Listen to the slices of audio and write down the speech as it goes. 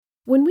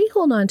When we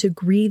hold on to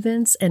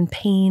grievance and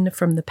pain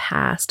from the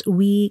past,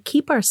 we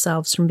keep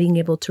ourselves from being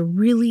able to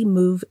really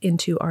move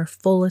into our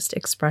fullest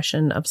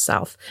expression of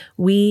self.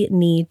 We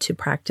need to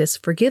practice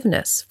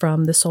forgiveness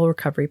from the soul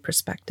recovery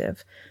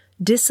perspective,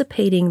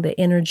 dissipating the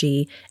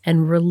energy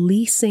and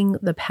releasing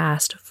the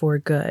past for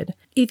good.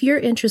 If you're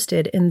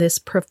interested in this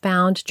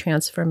profound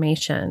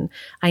transformation,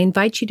 I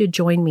invite you to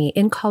join me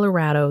in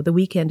Colorado the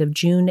weekend of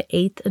June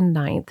 8th and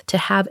 9th to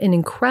have an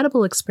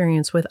incredible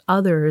experience with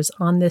others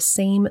on this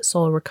same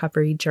soul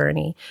recovery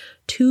journey.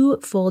 2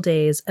 full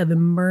days of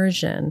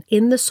immersion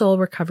in the soul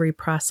recovery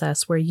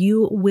process where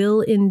you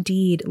will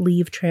indeed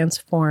leave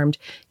transformed.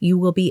 You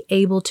will be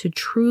able to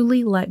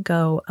truly let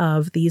go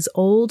of these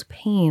old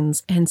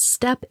pains and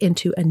step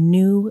into a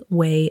new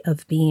way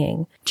of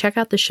being. Check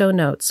out the show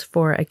notes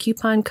for a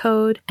coupon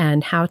code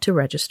and how to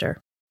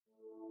register.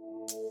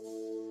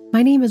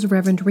 My name is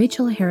Reverend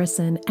Rachel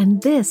Harrison,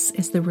 and this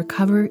is the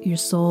Recover Your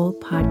Soul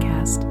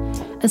podcast,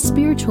 a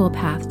spiritual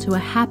path to a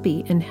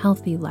happy and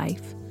healthy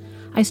life.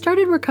 I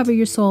started Recover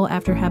Your Soul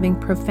after having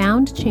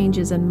profound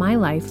changes in my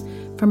life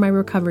from my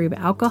recovery of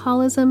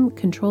alcoholism,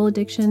 control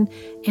addiction,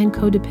 and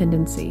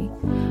codependency.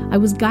 I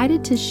was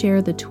guided to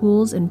share the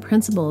tools and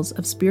principles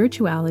of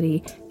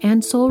spirituality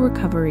and soul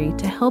recovery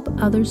to help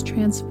others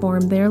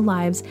transform their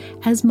lives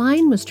as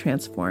mine was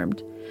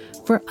transformed.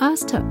 For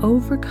us to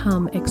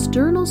overcome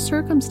external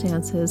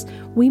circumstances,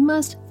 we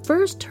must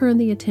first turn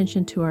the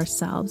attention to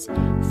ourselves,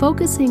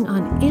 focusing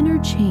on inner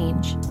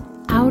change.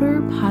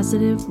 Outer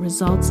positive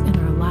results in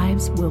our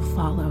lives will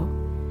follow.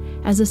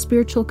 As a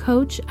spiritual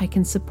coach, I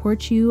can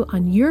support you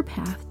on your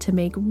path to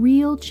make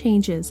real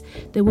changes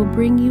that will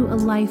bring you a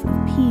life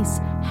of peace,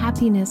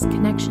 happiness,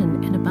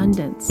 connection, and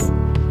abundance.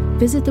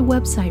 Visit the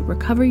website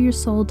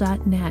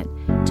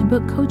recoveryoursoul.net to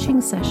book coaching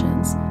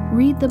sessions,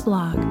 read the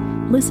blog,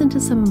 listen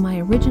to some of my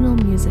original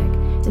music,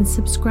 and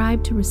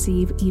subscribe to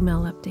receive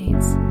email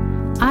updates.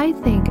 I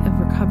think of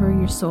Recover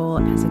Your Soul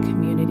as a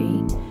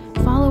community.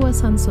 Follow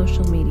us on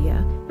social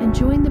media and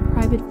join the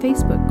private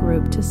Facebook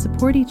group to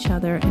support each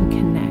other and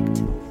connect.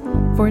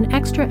 For an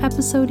extra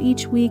episode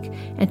each week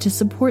and to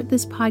support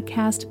this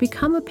podcast,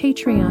 become a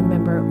Patreon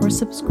member or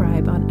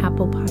subscribe on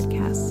Apple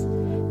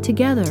Podcasts.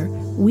 Together,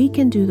 we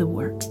can do the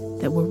work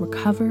that will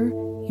recover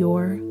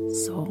your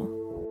soul.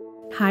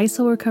 Hi,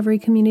 Soul Recovery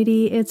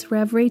community. It's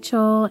Rev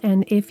Rachel.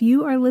 And if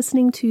you are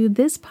listening to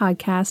this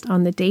podcast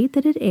on the date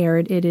that it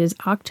aired, it is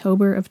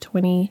October of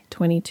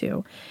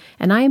 2022.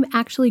 And I am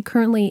actually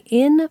currently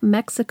in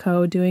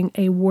Mexico doing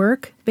a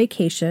work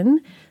vacation,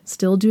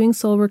 still doing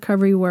soul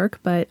recovery work,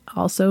 but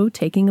also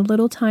taking a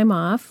little time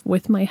off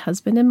with my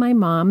husband and my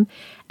mom.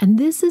 And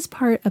this is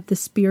part of the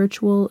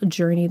spiritual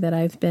journey that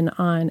I've been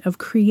on of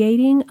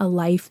creating a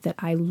life that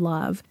I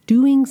love,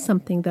 doing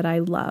something that I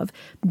love,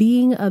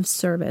 being of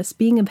service,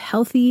 being of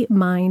healthy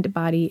mind,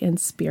 body, and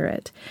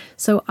spirit.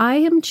 So I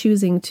am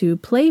choosing to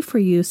play for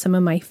you some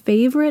of my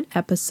favorite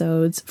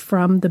episodes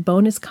from the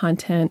bonus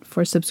content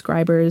for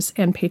subscribers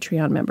and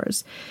Patreon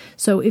members.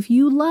 So if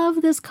you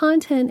love this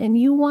content and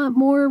you want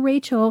more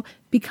Rachel,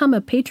 become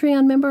a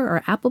Patreon member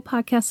or Apple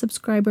Podcast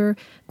subscriber.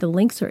 The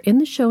links are in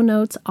the show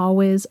notes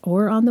always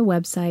or on the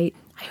website.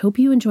 I hope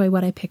you enjoy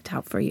what I picked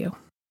out for you.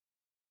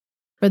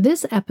 For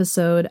this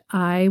episode,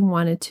 I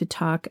wanted to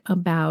talk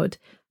about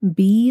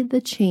Be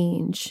the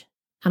Change.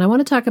 And I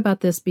want to talk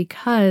about this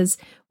because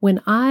when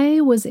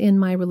I was in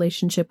my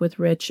relationship with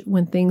Rich,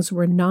 when things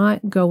were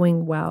not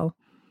going well,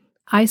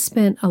 I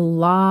spent a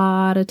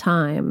lot of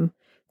time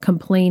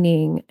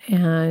complaining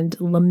and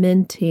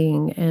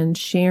lamenting and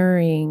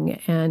sharing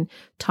and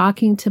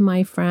talking to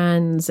my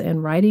friends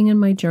and writing in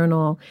my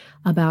journal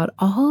about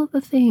all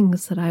the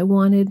things that I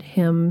wanted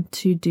him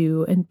to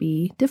do and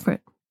be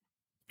different.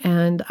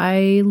 And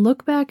I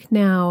look back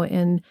now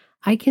and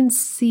I can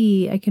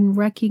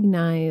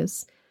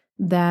recognize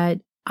that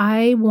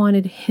I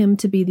wanted him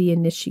to be the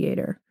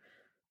initiator.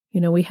 You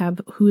know, we have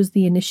who's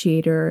the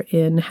initiator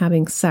in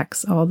having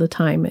sex all the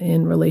time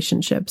in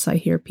relationships. I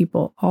hear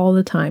people all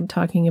the time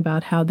talking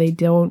about how they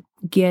don't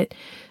get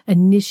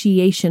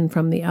initiation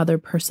from the other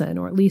person,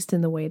 or at least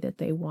in the way that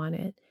they want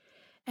it.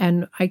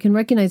 And I can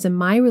recognize in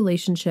my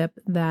relationship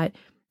that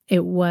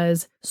it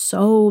was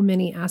so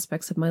many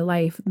aspects of my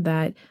life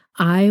that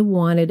I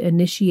wanted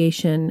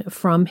initiation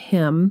from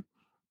him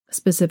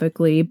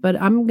specifically, but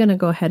I'm going to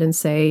go ahead and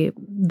say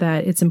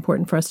that it's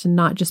important for us to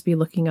not just be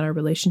looking at our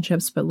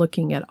relationships, but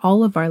looking at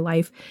all of our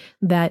life,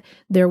 that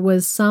there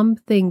was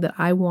something that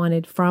I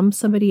wanted from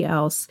somebody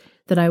else,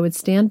 that I would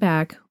stand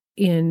back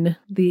in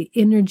the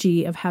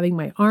energy of having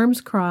my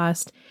arms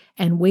crossed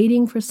and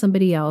waiting for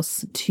somebody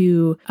else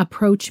to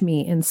approach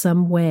me in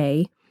some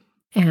way.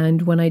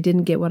 And when I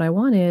didn't get what I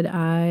wanted,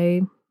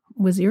 I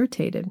was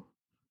irritated.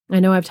 I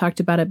know I've talked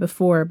about it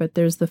before, but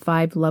there's the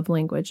 5 love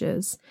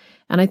languages.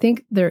 And I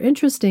think they're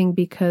interesting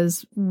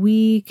because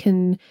we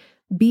can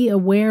be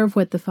aware of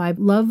what the 5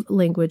 love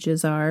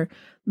languages are,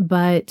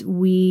 but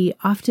we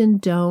often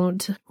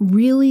don't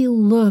really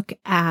look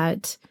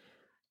at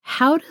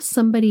how does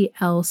somebody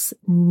else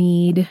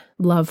need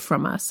love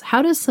from us?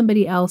 How does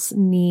somebody else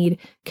need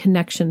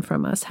connection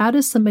from us? How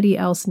does somebody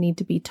else need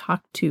to be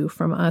talked to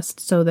from us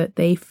so that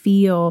they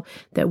feel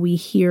that we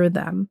hear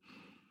them?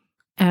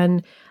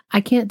 And I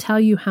can't tell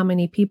you how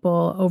many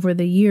people over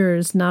the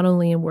years, not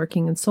only in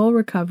working in soul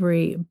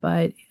recovery,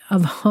 but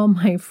of all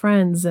my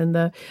friends and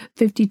the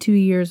 52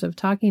 years of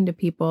talking to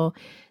people,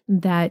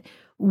 that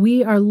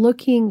we are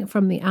looking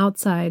from the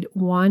outside,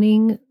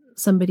 wanting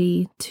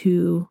somebody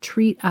to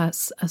treat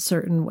us a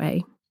certain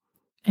way.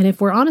 And if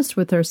we're honest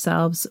with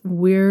ourselves,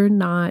 we're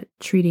not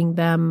treating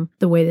them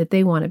the way that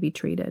they want to be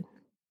treated.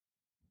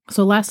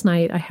 So last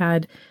night I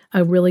had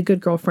a really good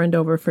girlfriend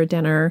over for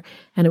dinner,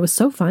 and it was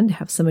so fun to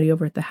have somebody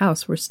over at the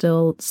house. We're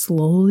still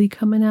slowly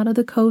coming out of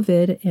the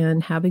COVID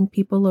and having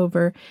people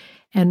over,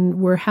 and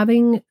we're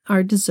having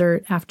our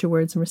dessert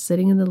afterwards, and we're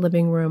sitting in the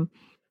living room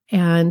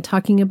and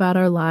talking about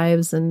our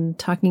lives and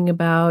talking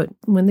about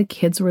when the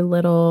kids were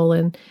little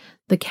and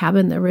the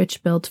cabin that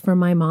Rich built for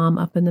my mom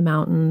up in the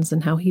mountains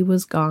and how he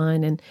was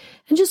gone and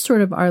just sort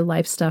of our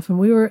life stuff. And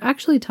we were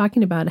actually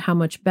talking about how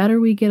much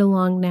better we get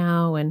along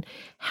now and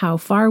how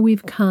far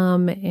we've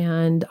come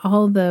and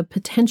all the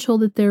potential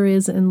that there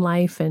is in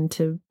life and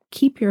to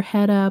keep your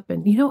head up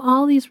and,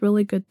 all these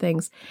really good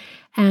things.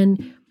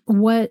 And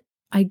what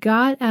I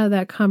got out of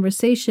that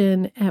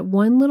conversation at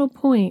one little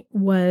point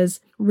was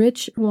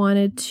Rich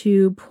wanted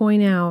to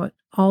point out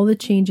all the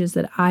changes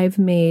that I've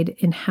made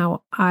in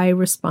how I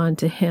respond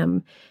to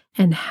him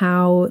and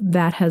how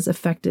that has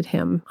affected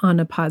him on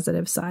a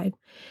positive side.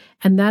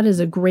 And that is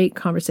a great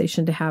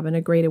conversation to have and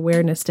a great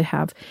awareness to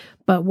have.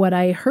 But what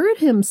I heard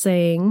him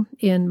saying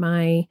in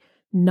my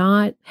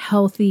not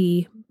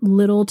healthy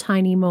little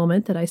tiny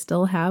moment that I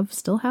still have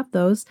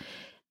those,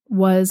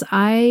 was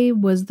I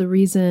was the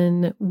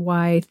reason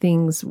why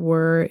things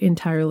were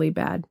entirely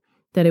bad.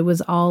 That it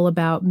was all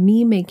about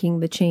me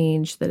making the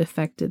change that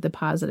affected the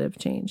positive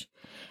change.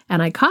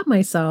 And I caught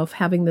myself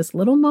having this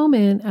little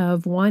moment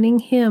of wanting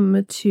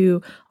him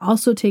to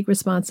also take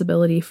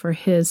responsibility for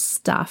his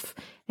stuff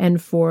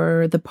and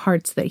for the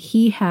parts that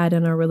he had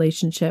in our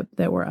relationship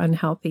that were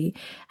unhealthy.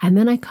 And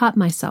then I caught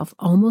myself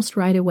almost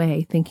right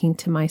away thinking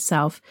to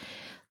myself,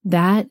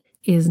 that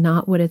is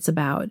not what it's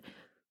about.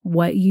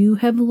 What you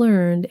have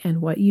learned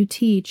and what you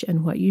teach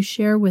and what you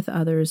share with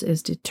others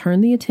is to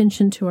turn the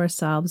attention to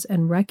ourselves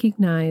and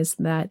recognize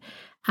that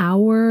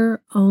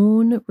our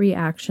own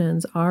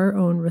reactions, our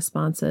own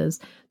responses,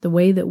 the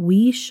way that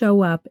we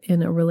show up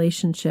in a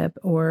relationship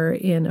or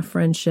in a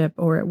friendship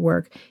or at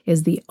work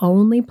is the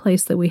only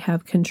place that we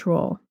have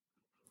control.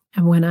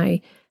 And when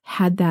I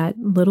had that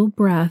little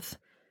breath,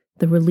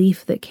 the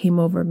relief that came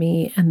over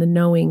me and the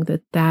knowing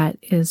that that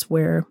is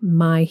where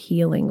my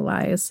healing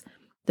lies,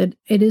 that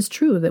it is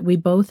true that we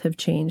both have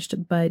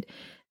changed, but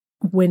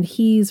when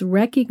he's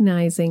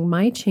recognizing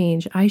my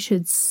change, I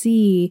should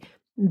see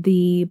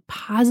the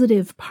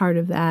positive part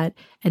of that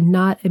and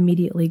not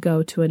immediately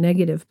go to a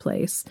negative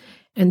place.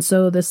 And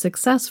so the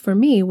success for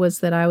me was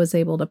that I was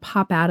able to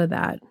pop out of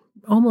that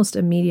almost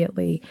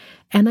immediately.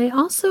 And I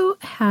also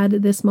had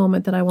this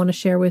moment that I want to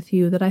share with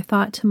you that I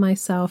thought to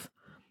myself,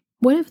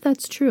 what if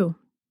that's true?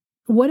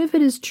 What if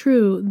it is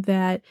true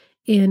that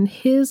in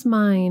his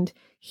mind,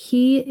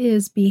 he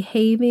is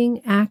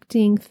behaving,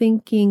 acting,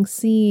 thinking,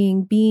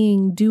 seeing,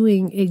 being,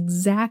 doing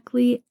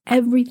exactly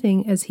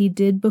everything as he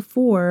did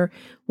before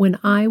when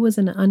I was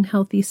in an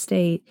unhealthy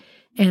state,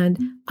 and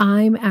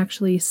I'm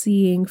actually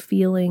seeing,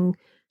 feeling,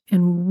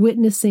 and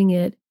witnessing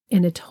it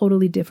in a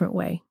totally different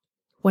way?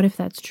 What if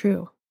that's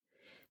true?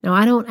 Now,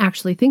 I don't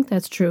actually think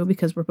that's true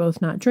because we're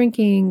both not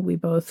drinking. We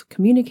both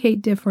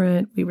communicate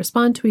different. We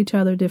respond to each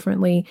other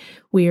differently.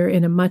 We are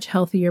in a much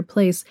healthier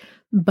place,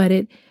 but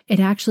it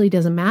actually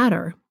doesn't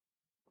matter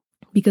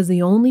because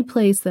the only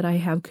place that I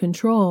have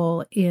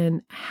control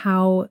in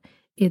how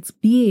it's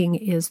being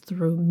is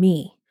through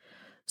me.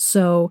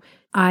 So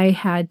I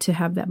had to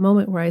have that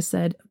moment where I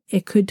said,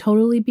 it could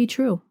totally be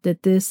true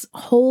that this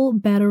whole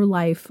better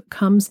life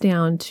comes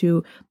down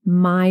to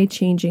my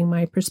changing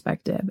my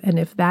perspective. And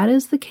if that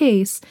is the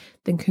case,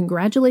 then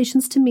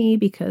congratulations to me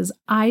because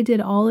I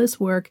did all this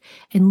work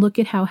and look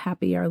at how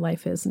happy our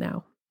life is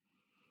now.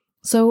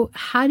 So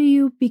how do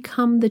you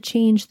become the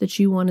change that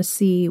you want to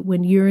see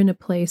when you're in a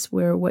place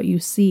where what you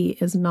see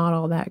is not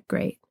all that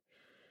great?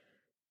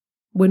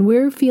 When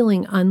we're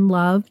feeling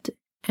unloved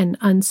and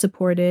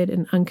unsupported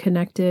and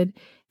unconnected,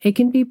 it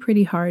can be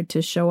pretty hard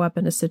to show up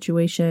in a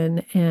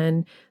situation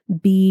and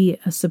be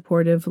a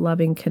supportive,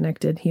 loving,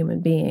 connected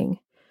human being.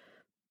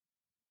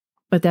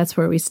 But that's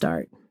where we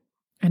start.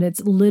 And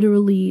it's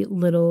literally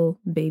little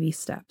baby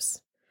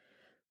steps.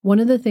 One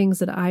of the things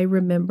that I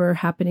remember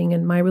happening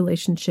in my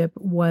relationship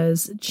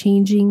was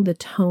changing the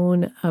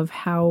tone of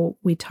how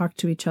we talk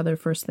to each other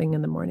first thing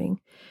in the morning.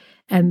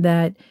 And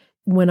that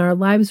when our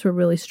lives were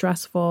really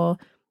stressful,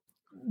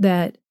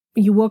 that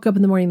you woke up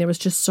in the morning, there was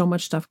just so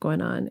much stuff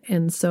going on.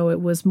 And so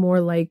it was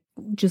more like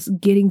just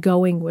getting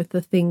going with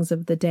the things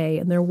of the day.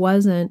 And there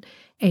wasn't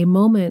a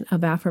moment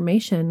of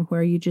affirmation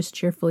where you just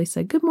cheerfully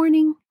said, good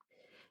morning.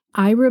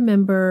 I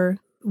remember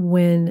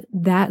when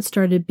that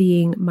started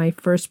being my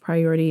first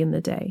priority in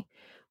the day,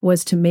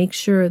 was to make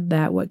sure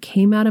that what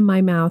came out of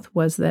my mouth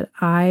was that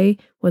I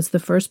was the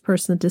first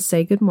person to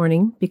say good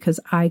morning, because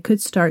I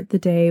could start the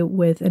day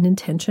with an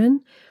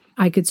intention.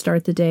 I could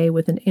start the day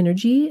with an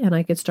energy, and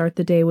I could start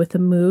the day with a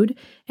mood.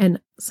 And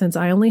since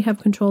I only have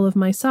control of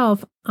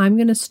myself, I'm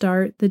going to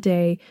start the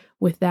day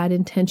with that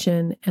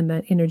intention and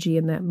that energy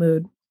and that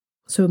mood.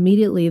 So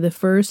immediately, the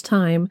first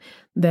time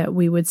that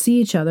we would see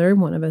each other,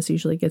 one of us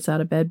usually gets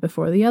out of bed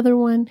before the other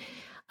one,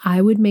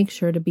 I would make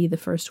sure to be the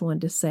first one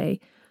to say,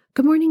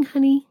 "Good morning,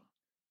 honey."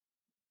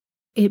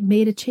 It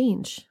made a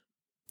change.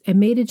 It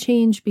made a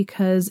change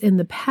because in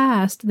the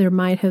past, there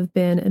might have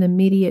been an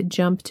immediate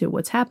jump to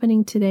what's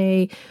happening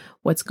today,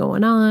 what's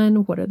going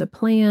on, what are the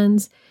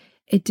plans.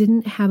 It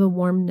didn't have a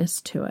warmness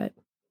to it.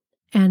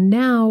 And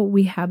now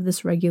we have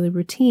this regular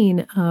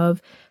routine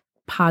of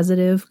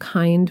positive,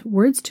 kind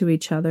words to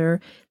each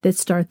other that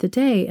start the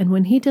day. And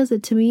when he does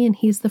it to me, and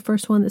he's the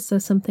first one that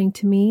says something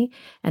to me,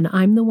 and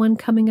I'm the one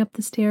coming up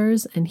the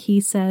stairs, and he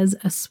says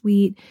a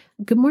sweet,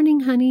 "Good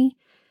morning, honey,"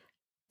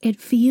 it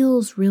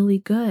feels really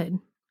good.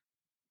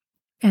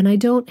 And I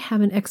don't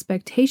have an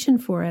expectation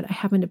for it. I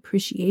have an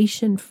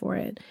appreciation for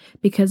it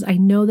because I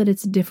know that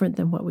it's different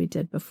than what we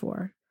did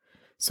before.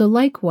 So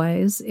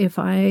likewise, if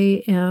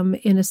I am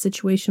in a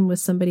situation with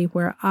somebody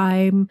where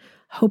I'm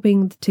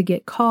hoping to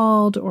get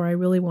called, or I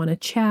really want to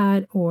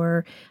chat,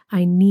 or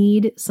I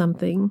need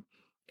something,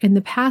 in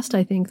the past,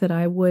 I think that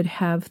I would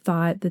have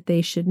thought that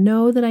they should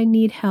know that I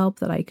need help,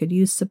 that I could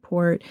use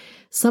support,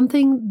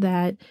 something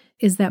that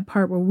is that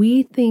part where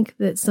we think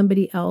that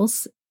somebody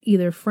else,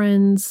 either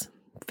friends,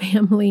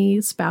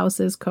 family,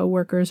 spouses,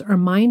 coworkers, are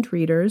mind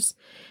readers,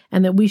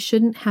 and that we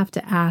shouldn't have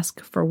to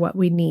ask for what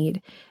we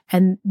need.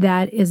 And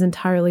that is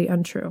entirely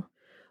untrue.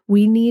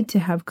 We need to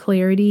have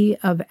clarity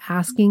of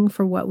asking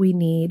for what we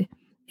need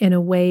in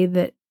a way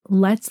that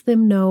lets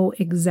them know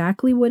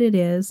exactly what it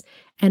is,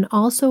 and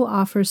also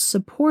offers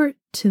support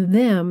to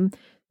them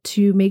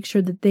to make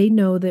sure that they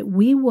know that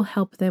we will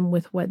help them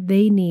with what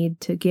they need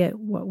to get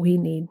what we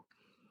need.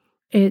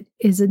 It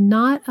is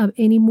not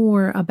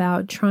anymore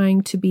about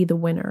trying to be the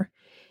winner.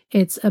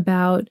 It's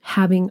about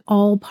having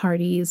all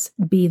parties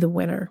be the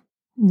winner,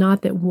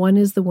 not that one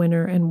is the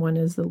winner and one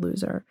is the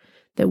loser,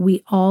 that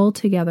we all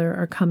together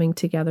are coming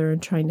together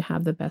and trying to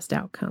have the best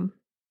outcome.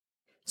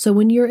 So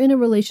when you're in a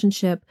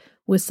relationship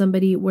with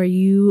somebody where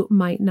you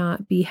might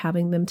not be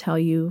having them tell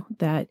you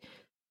that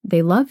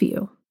they love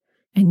you,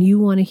 and you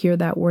want to hear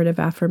that word of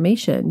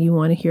affirmation, you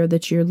want to hear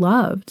that you're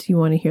loved, you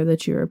want to hear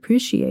that you're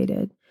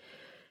appreciated,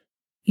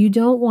 you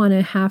don't want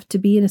to have to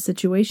be in a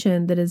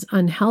situation that is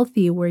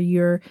unhealthy where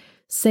you're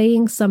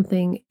saying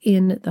something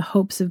in the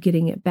hopes of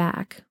getting it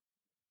back.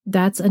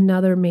 That's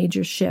another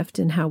major shift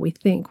in how we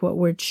think. What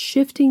we're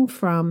shifting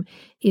from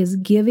is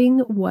giving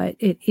what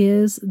it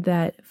is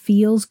that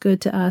feels good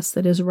to us,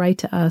 that is right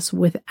to us,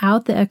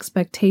 without the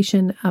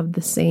expectation of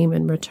the same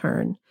in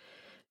return.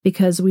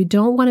 Because we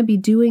don't want to be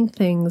doing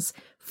things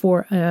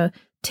for a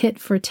tit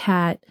for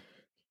tat,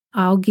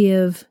 I'll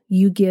give,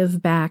 you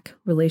give back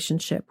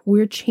relationship.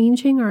 We're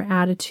changing our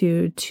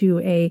attitude to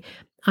a,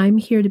 I'm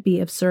here to be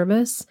of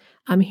service.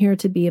 I'm here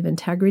to be of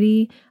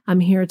integrity. I'm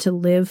here to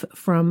live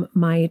from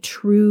my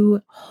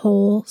true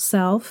whole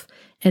self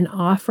and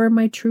offer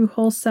my true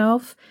whole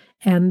self.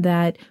 And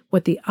that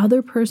what the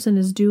other person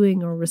is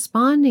doing or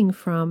responding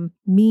from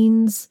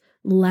means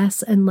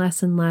less and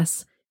less and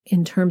less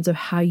in terms of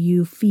how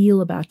you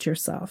feel about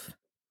yourself.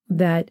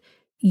 That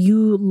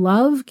you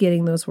love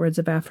getting those words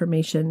of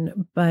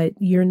affirmation, but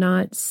you're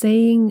not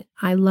saying,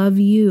 I love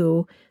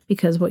you,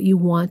 because what you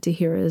want to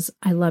hear is,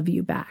 I love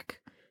you back.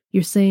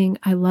 You're saying,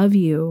 I love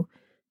you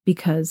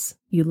because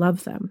you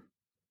love them.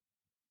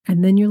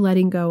 And then you're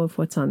letting go of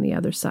what's on the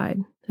other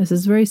side. This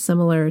is very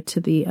similar to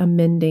the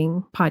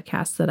amending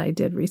podcast that I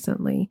did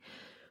recently,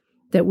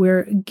 that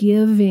we're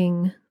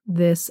giving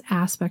this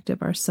aspect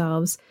of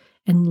ourselves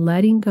and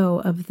letting go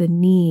of the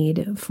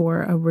need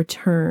for a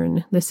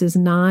return. This is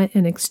not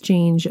an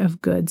exchange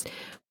of goods.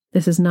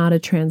 This is not a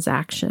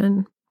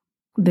transaction.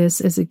 This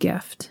is a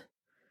gift.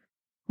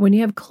 When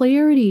you have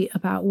clarity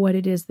about what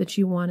it is that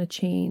you want to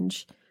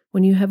change,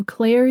 when you have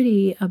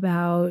clarity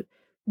about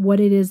what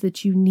it is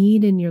that you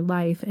need in your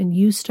life, and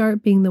you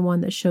start being the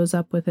one that shows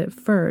up with it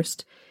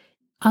first,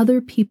 other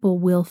people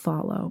will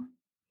follow.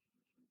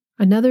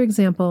 Another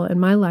example in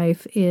my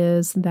life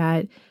is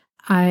that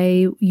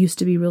I used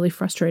to be really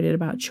frustrated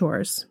about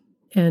chores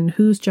and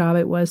whose job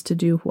it was to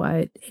do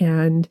what,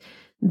 and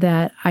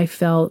that I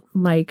felt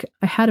like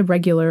I had a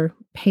regular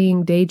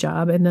paying day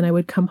job, and then I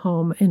would come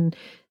home and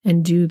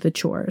do the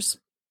chores.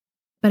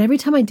 But every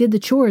time I did the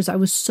chores, I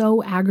was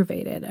so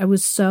aggravated. I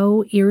was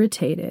so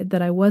irritated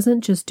that I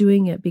wasn't just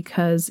doing it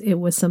because it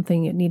was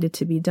something that needed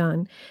to be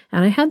done.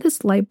 And I had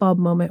this light bulb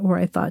moment where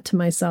I thought to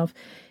myself,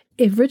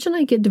 if Rich and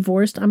I get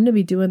divorced, I'm going to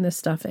be doing this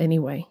stuff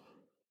anyway.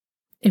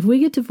 If we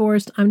get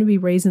divorced, I'm going to be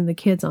raising the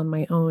kids on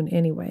my own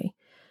anyway.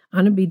 I'm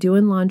going to be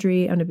doing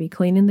laundry. I'm going to be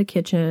cleaning the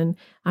kitchen.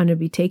 I'm going to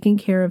be taking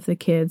care of the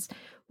kids.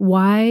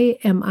 Why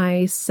am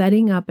I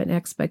setting up an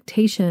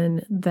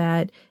expectation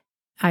that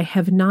I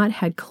have not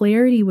had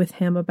clarity with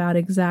him about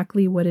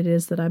exactly what it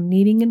is that I'm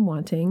needing and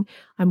wanting.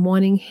 I'm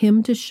wanting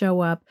him to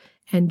show up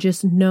and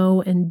just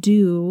know and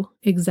do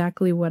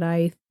exactly what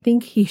I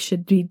think he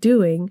should be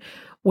doing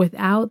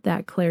without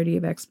that clarity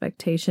of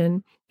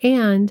expectation.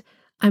 And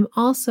I'm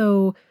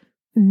also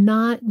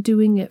not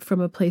doing it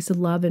from a place of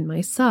love in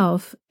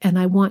myself, and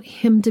I want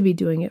him to be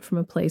doing it from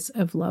a place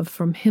of love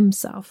from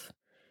himself.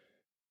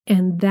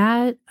 And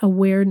that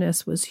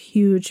awareness was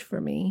huge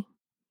for me.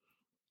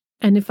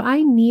 And if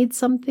I need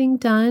something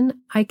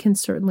done, I can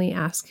certainly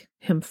ask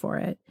him for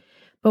it.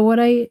 But what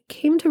I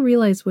came to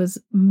realize was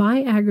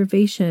my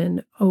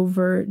aggravation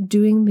over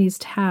doing these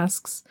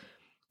tasks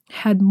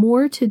had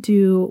more to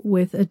do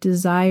with a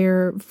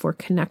desire for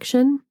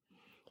connection,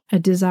 a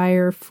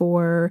desire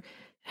for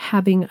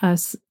having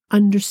us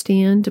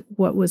understand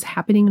what was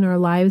happening in our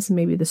lives,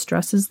 maybe the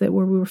stresses that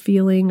we were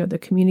feeling or the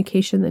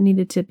communication that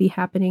needed to be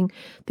happening,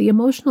 the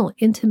emotional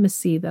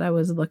intimacy that I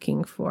was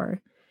looking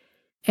for.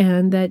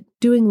 And that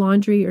doing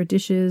laundry or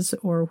dishes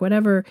or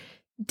whatever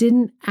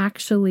didn't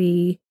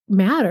actually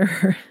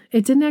matter.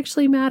 It didn't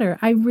actually matter.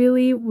 I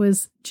really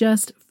was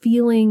just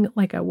feeling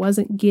like I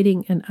wasn't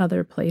getting in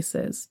other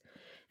places.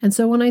 And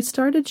so when I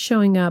started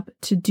showing up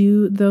to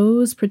do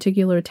those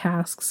particular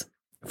tasks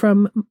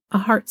from a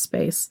heart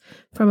space,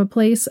 from a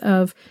place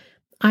of,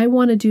 I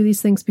want to do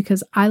these things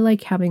because I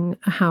like having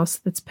a house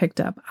that's picked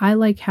up. I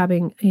like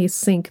having a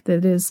sink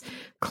that is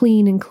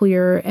clean and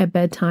clear at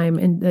bedtime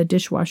and the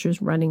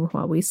dishwasher's running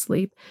while we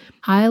sleep.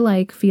 I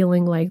like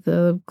feeling like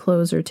the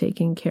clothes are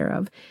taken care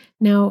of.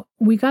 Now,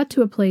 we got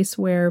to a place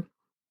where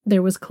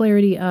there was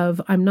clarity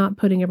of, I'm not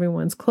putting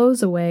everyone's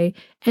clothes away.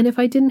 And if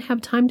I didn't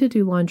have time to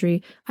do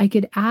laundry, I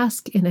could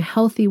ask in a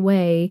healthy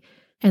way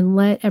and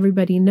let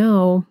everybody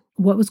know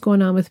what was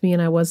going on with me,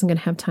 and I wasn't going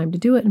to have time to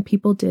do it. And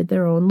people did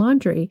their own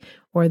laundry,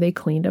 or they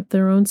cleaned up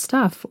their own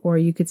stuff. Or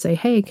you could say,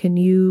 hey, can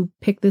you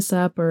pick this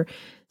up or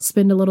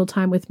spend a little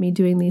time with me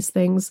doing these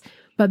things?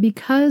 But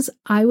because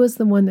I was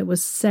the one that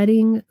was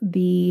setting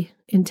the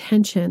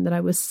intention, that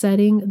I was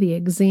setting the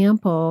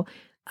example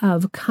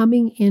of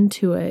coming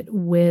into it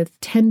with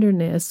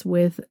tenderness,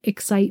 with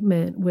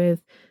excitement,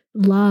 with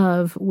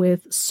love,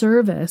 with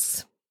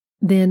service,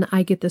 then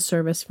I get the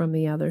service from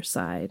the other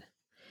side.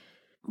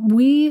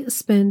 We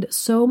spend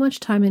so much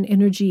time and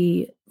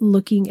energy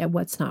looking at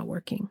what's not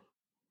working.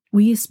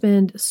 We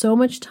spend so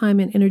much time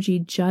and energy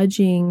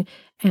judging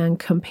and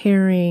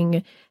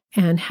comparing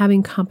and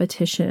having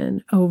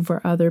competition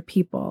over other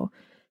people,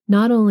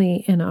 not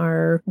only in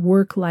our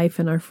work life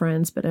and our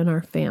friends, but in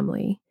our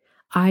family.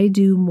 I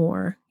do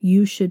more.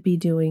 You should be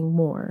doing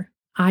more.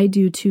 I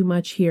do too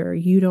much here.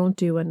 You don't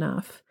do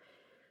enough.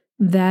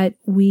 That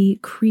we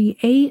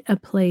create a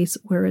place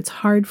where it's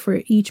hard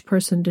for each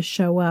person to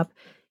show up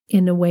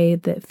in a way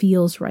that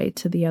feels right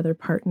to the other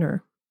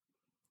partner.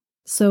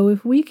 So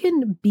if we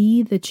can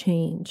be the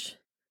change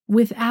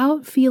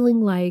without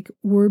feeling like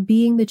we're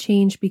being the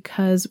change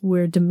because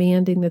we're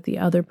demanding that the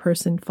other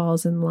person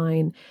falls in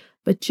line,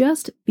 but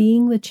just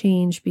being the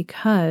change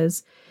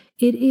because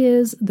it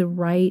is the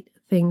right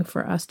thing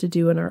for us to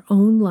do in our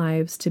own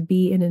lives to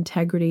be in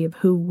integrity of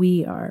who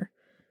we are.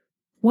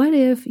 What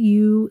if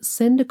you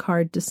send a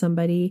card to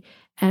somebody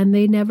and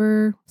they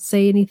never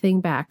say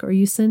anything back, or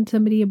you send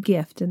somebody a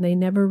gift and they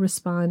never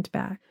respond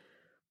back?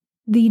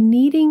 The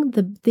needing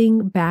the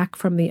thing back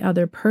from the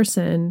other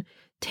person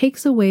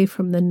takes away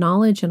from the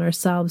knowledge in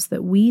ourselves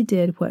that we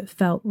did what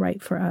felt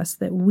right for us,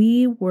 that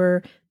we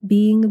were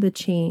being the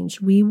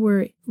change. We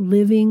were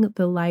living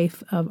the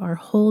life of our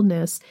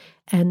wholeness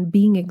and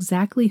being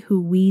exactly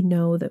who we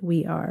know that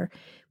we are.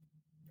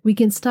 We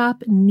can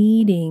stop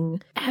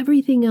needing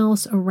everything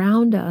else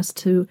around us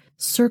to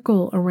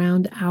circle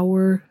around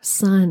our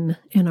sun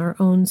in our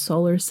own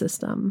solar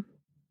system.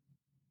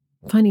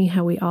 Funny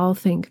how we all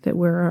think that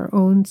we're our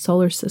own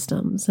solar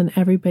systems and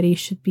everybody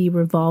should be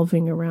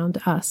revolving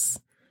around us,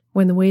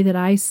 when the way that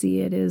I see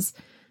it is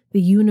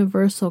the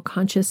universal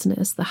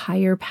consciousness, the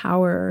higher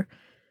power,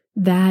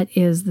 that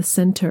is the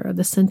center.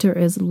 The center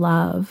is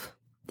love.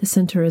 The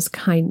center is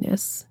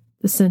kindness.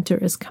 The center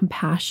is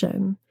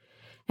compassion.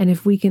 And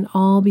if we can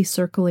all be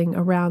circling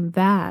around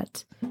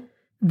that,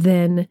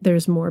 then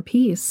there's more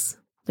peace,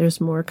 there's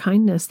more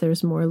kindness,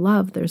 there's more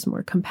love, there's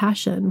more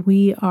compassion.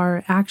 We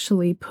are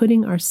actually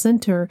putting our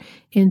center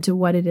into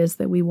what it is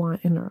that we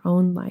want in our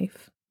own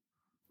life.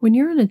 When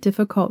you're in a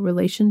difficult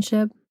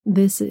relationship,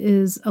 this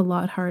is a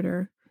lot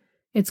harder.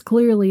 It's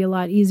clearly a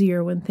lot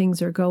easier when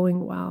things are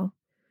going well.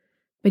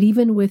 But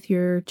even with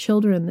your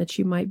children that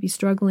you might be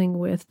struggling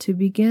with, to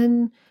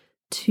begin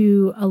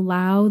to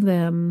allow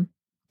them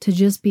to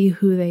just be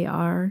who they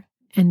are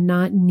and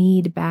not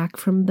need back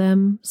from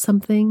them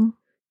something,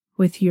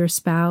 with your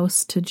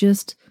spouse, to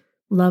just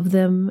love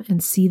them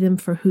and see them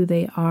for who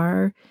they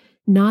are,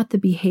 not the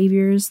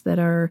behaviors that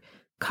are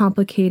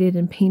complicated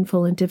and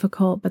painful and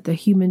difficult, but the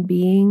human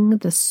being,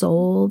 the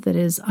soul that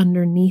is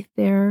underneath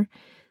there,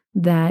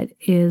 that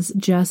is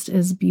just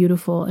as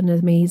beautiful and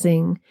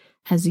amazing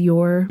as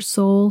your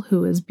soul,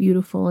 who is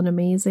beautiful and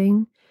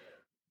amazing.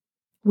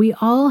 We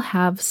all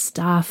have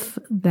stuff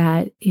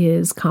that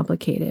is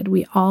complicated.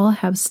 We all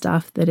have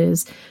stuff that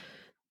is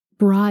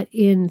brought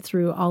in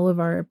through all of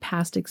our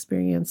past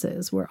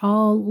experiences. We're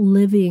all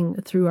living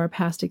through our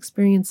past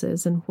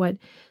experiences. And what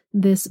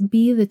this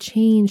Be the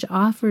Change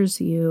offers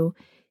you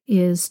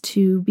is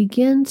to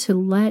begin to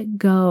let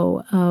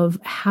go of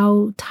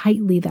how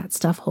tightly that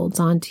stuff holds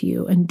on to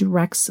you and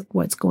directs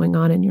what's going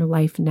on in your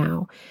life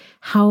now,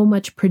 how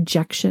much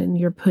projection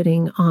you're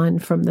putting on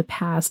from the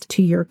past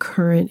to your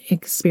current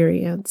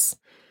experience.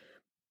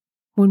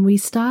 When we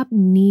stop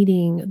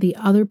needing the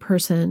other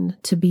person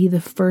to be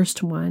the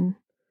first one,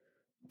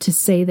 to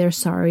say they're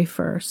sorry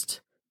first,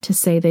 to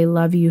say they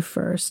love you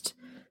first,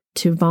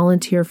 to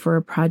volunteer for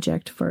a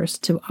project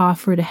first, to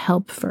offer to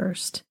help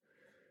first,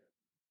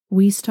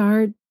 we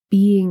start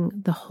being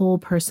the whole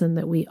person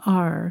that we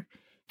are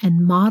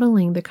and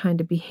modeling the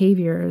kind of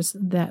behaviors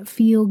that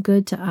feel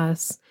good to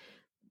us,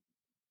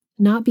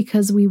 not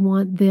because we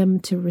want them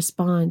to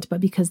respond,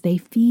 but because they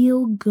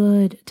feel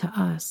good to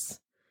us.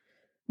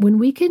 When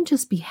we can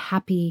just be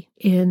happy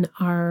in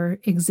our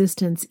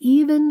existence,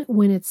 even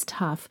when it's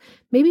tough,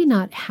 maybe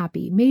not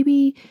happy,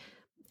 maybe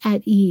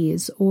at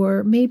ease,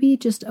 or maybe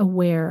just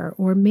aware,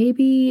 or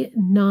maybe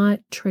not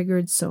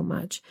triggered so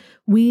much,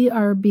 we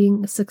are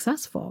being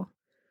successful.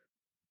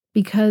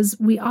 Because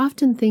we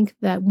often think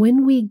that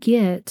when we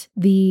get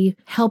the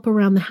help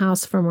around the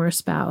house from our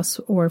spouse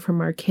or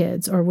from our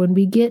kids, or when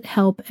we get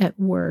help at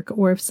work,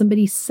 or if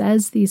somebody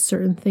says these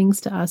certain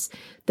things to us,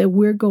 that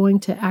we're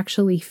going to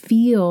actually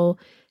feel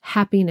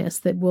happiness,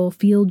 that we'll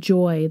feel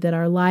joy, that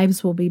our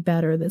lives will be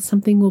better, that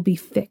something will be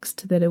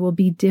fixed, that it will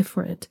be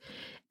different.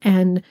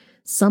 And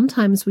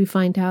sometimes we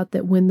find out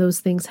that when those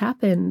things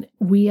happen,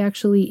 we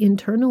actually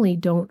internally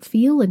don't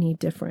feel any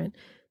different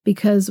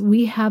because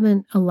we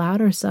haven't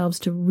allowed ourselves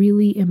to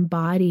really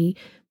embody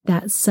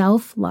that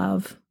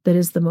self-love that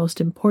is the most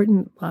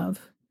important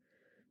love.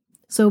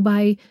 So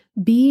by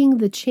being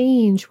the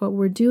change, what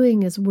we're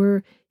doing is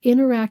we're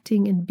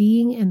interacting and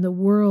being in the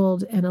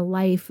world and a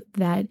life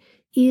that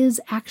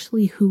is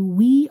actually who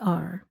we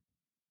are.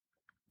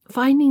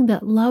 Finding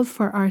that love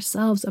for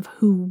ourselves of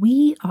who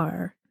we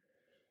are.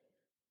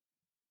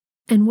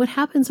 And what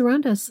happens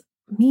around us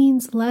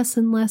means less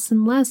and less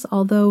and less,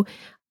 although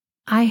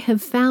I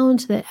have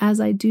found that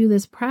as I do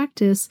this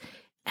practice,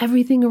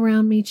 everything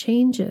around me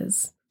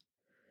changes.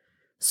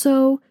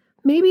 So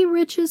maybe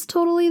Rich is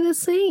totally the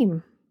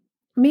same.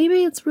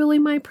 Maybe it's really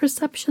my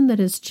perception that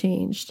has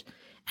changed.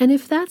 And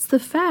if that's the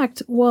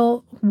fact,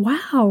 well,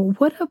 wow,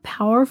 what a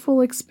powerful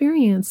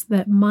experience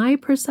that my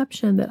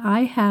perception that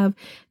I have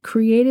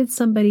created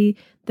somebody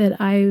that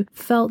I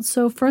felt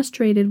so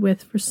frustrated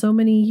with for so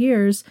many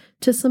years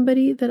to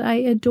somebody that I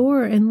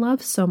adore and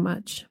love so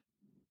much.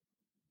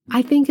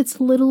 I think it's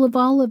a little of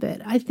all of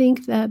it. I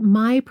think that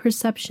my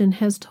perception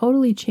has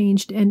totally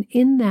changed, and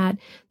in that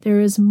there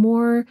is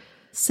more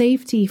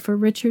safety for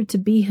Richard to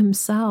be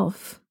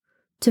himself,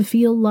 to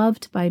feel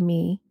loved by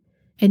me.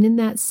 And in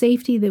that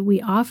safety that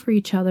we offer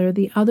each other,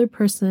 the other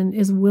person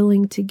is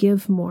willing to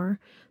give more,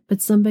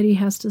 but somebody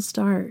has to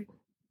start.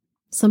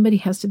 Somebody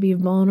has to be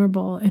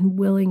vulnerable and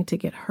willing to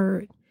get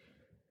hurt.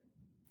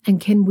 And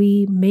can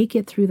we make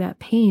it through that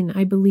pain?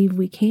 I believe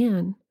we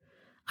can.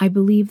 I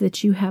believe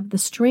that you have the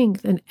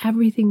strength and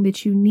everything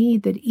that you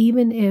need, that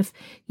even if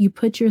you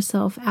put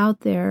yourself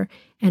out there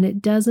and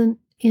it doesn't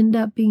end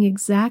up being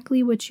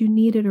exactly what you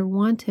needed or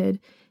wanted,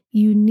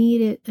 you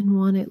need it and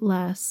want it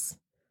less.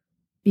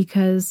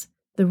 Because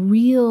the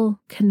real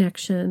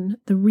connection,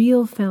 the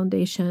real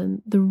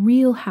foundation, the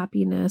real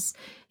happiness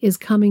is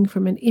coming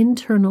from an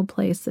internal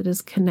place that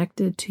is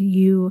connected to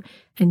you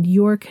and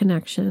your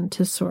connection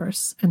to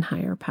Source and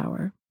higher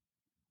power.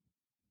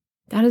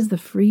 That is the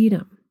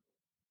freedom.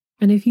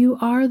 And if you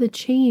are the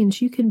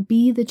change, you can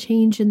be the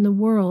change in the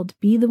world.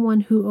 Be the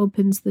one who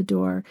opens the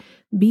door.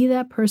 Be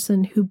that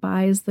person who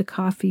buys the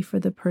coffee for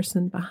the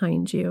person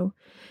behind you.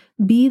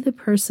 Be the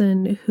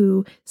person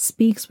who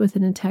speaks with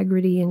an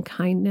integrity and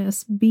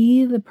kindness.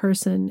 Be the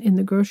person in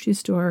the grocery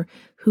store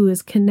who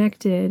is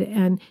connected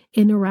and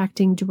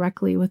interacting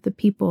directly with the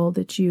people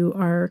that you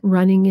are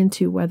running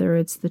into, whether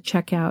it's the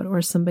checkout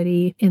or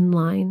somebody in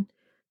line.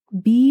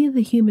 Be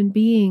the human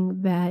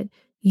being that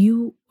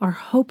you are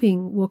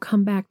hoping will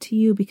come back to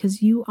you,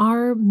 because you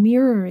are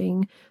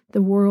mirroring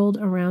the world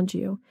around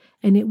you,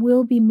 and it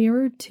will be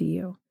mirrored to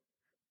you.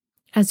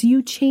 As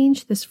you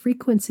change this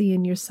frequency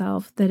in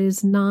yourself that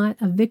is not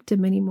a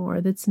victim anymore,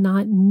 that's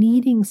not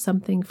needing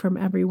something from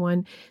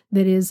everyone,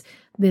 that is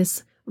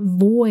this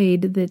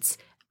void that's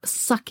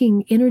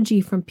sucking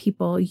energy from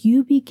people,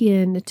 you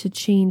begin to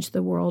change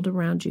the world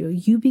around you.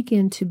 You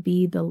begin to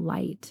be the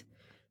light.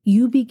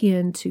 You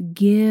begin to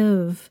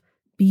give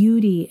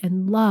beauty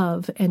and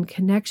love and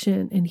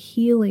connection and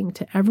healing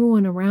to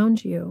everyone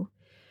around you.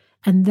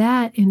 And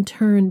that in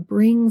turn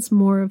brings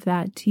more of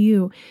that to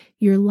you.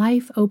 Your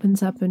life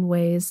opens up in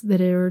ways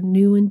that are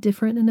new and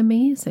different and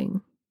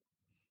amazing.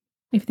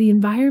 If the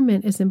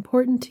environment is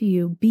important to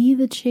you, be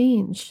the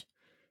change.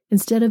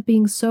 Instead of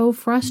being so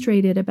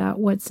frustrated about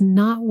what's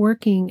not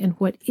working and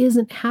what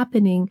isn't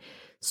happening,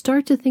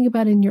 Start to think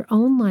about in your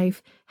own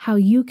life how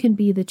you can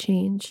be the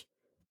change.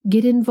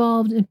 Get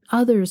involved in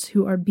others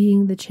who are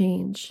being the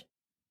change.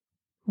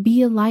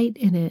 Be a light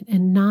in it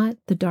and not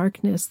the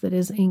darkness that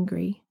is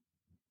angry.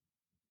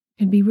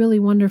 It'd be really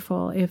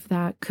wonderful if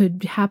that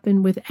could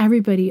happen with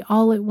everybody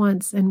all at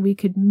once and we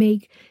could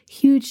make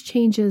huge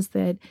changes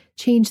that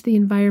change the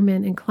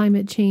environment and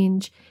climate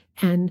change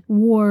and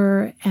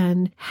war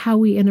and how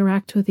we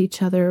interact with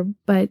each other,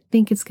 but I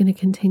think it's going to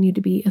continue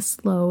to be a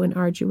slow and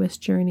arduous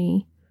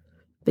journey.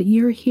 But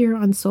you're here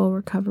on Soul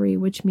Recovery,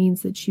 which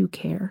means that you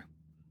care.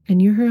 And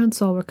you're here on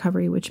Soul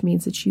Recovery, which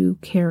means that you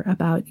care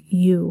about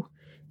you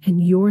and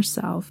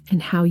yourself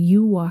and how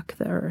you walk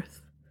the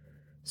earth.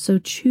 So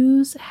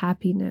choose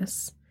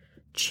happiness.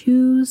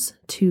 Choose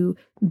to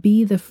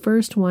be the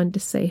first one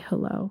to say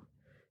hello.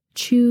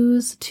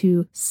 Choose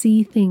to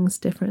see things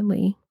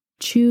differently.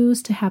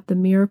 Choose to have the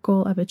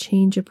miracle of a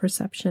change of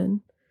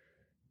perception.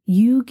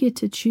 You get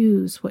to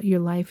choose what your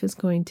life is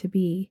going to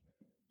be,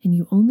 and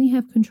you only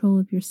have control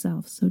of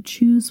yourself, so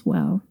choose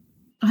well.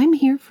 I'm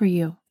here for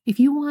you. If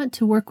you want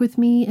to work with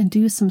me and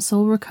do some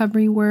soul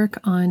recovery work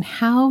on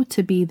how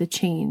to be the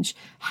change,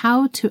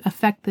 how to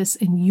affect this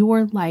in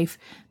your life,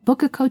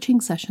 book a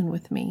coaching session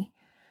with me.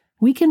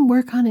 We can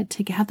work on it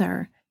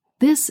together.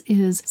 This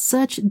is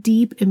such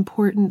deep,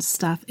 important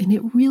stuff, and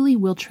it really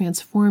will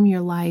transform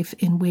your life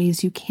in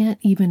ways you can't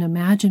even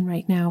imagine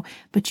right now,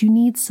 but you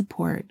need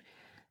support.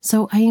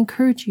 So I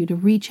encourage you to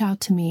reach out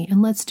to me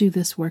and let's do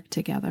this work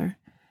together.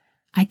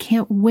 I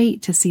can't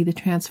wait to see the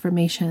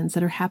transformations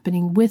that are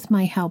happening with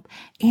my help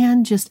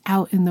and just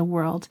out in the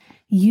world.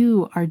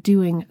 You are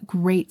doing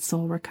great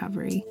soul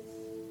recovery.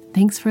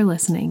 Thanks for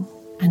listening.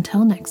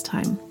 Until next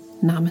time,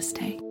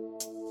 namaste.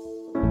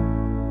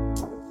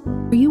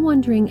 Are you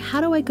wondering,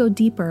 how do I go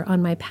deeper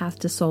on my path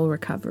to soul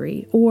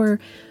recovery? Or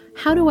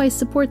how do I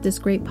support this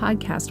great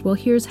podcast? Well,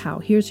 here's how.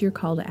 Here's your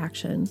call to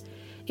action.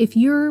 If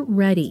you're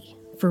ready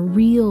for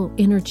real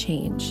inner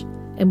change,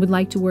 and would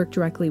like to work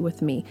directly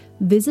with me,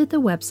 visit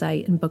the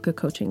website and book a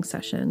coaching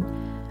session.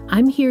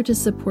 I'm here to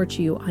support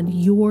you on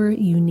your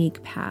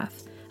unique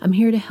path. I'm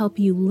here to help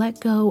you let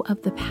go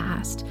of the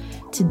past,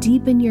 to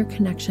deepen your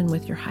connection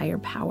with your higher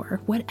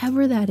power,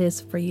 whatever that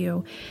is for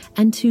you,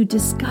 and to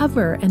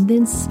discover and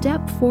then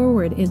step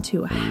forward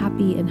into a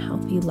happy and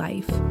healthy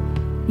life.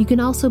 You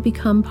can also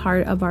become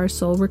part of our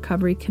soul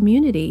recovery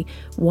community.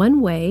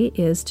 One way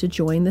is to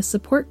join the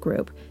support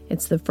group.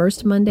 It's the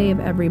first Monday of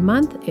every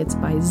month. It's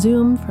by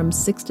Zoom from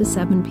 6 to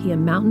 7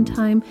 p.m. Mountain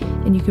Time,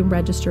 and you can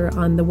register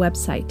on the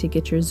website to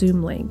get your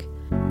Zoom link.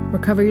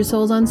 Recover Your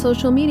Souls on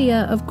social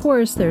media. Of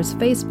course, there's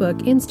Facebook,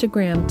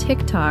 Instagram,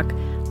 TikTok,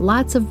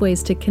 lots of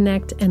ways to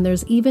connect, and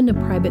there's even a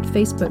private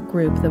Facebook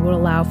group that will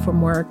allow for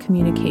more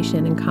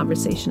communication and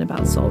conversation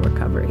about soul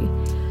recovery.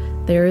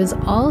 There is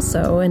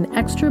also an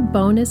extra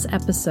bonus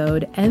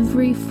episode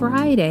every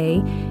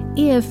Friday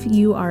if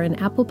you are an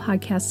Apple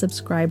Podcast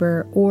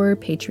subscriber or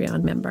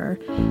Patreon member.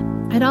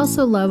 I'd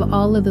also love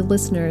all of the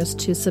listeners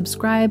to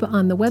subscribe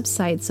on the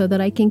website so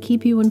that I can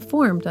keep you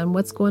informed on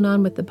what's going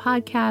on with the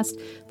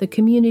podcast, the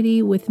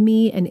community, with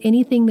me, and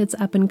anything that's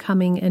up and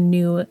coming and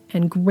new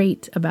and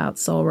great about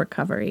soul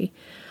recovery.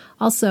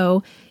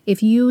 Also,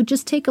 if you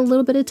just take a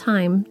little bit of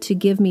time to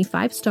give me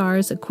 5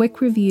 stars, a quick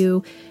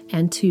review,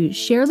 and to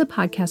share the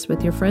podcast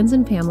with your friends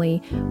and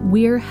family,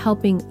 we're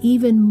helping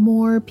even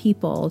more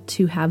people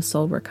to have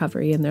soul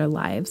recovery in their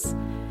lives.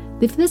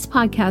 If this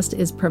podcast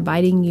is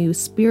providing you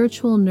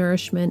spiritual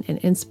nourishment and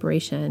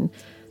inspiration,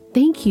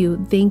 thank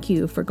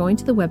you for going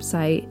to the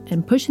website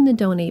and pushing the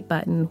donate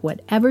button,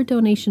 whatever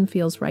donation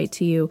feels right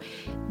to you.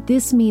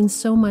 This means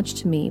so much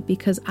to me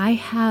because I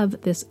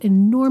have this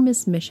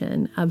enormous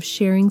mission of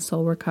sharing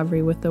soul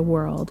recovery with the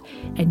world,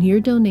 and your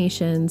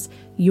donations,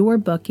 your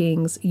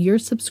bookings, your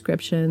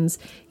subscriptions,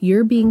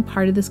 your being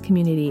part of this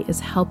community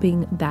is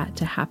helping that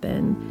to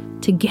happen.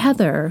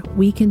 Together,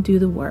 we can do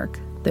the work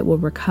that will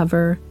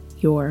recover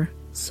your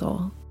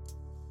soul.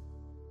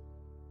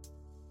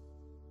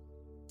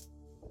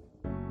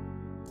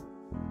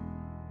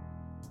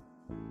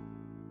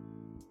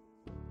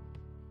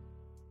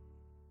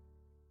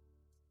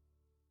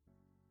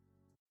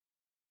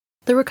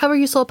 The Recover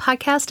Your Soul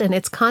podcast and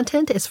its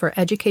content is for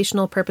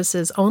educational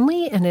purposes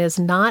only and is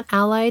not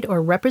allied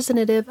or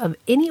representative of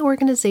any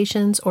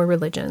organizations or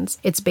religions.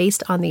 It's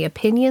based on the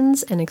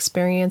opinions and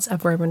experience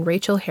of Reverend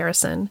Rachel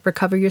Harrison.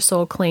 Recover Your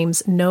Soul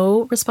claims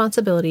no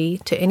responsibility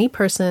to any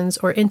persons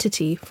or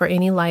entity for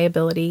any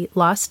liability,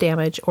 loss,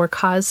 damage, or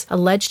cause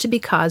alleged to be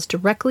caused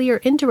directly or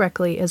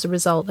indirectly as a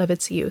result of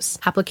its use.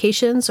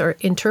 Applications or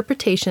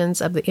interpretations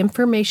of the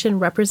information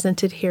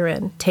represented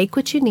herein. Take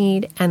what you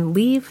need and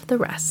leave the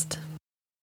rest.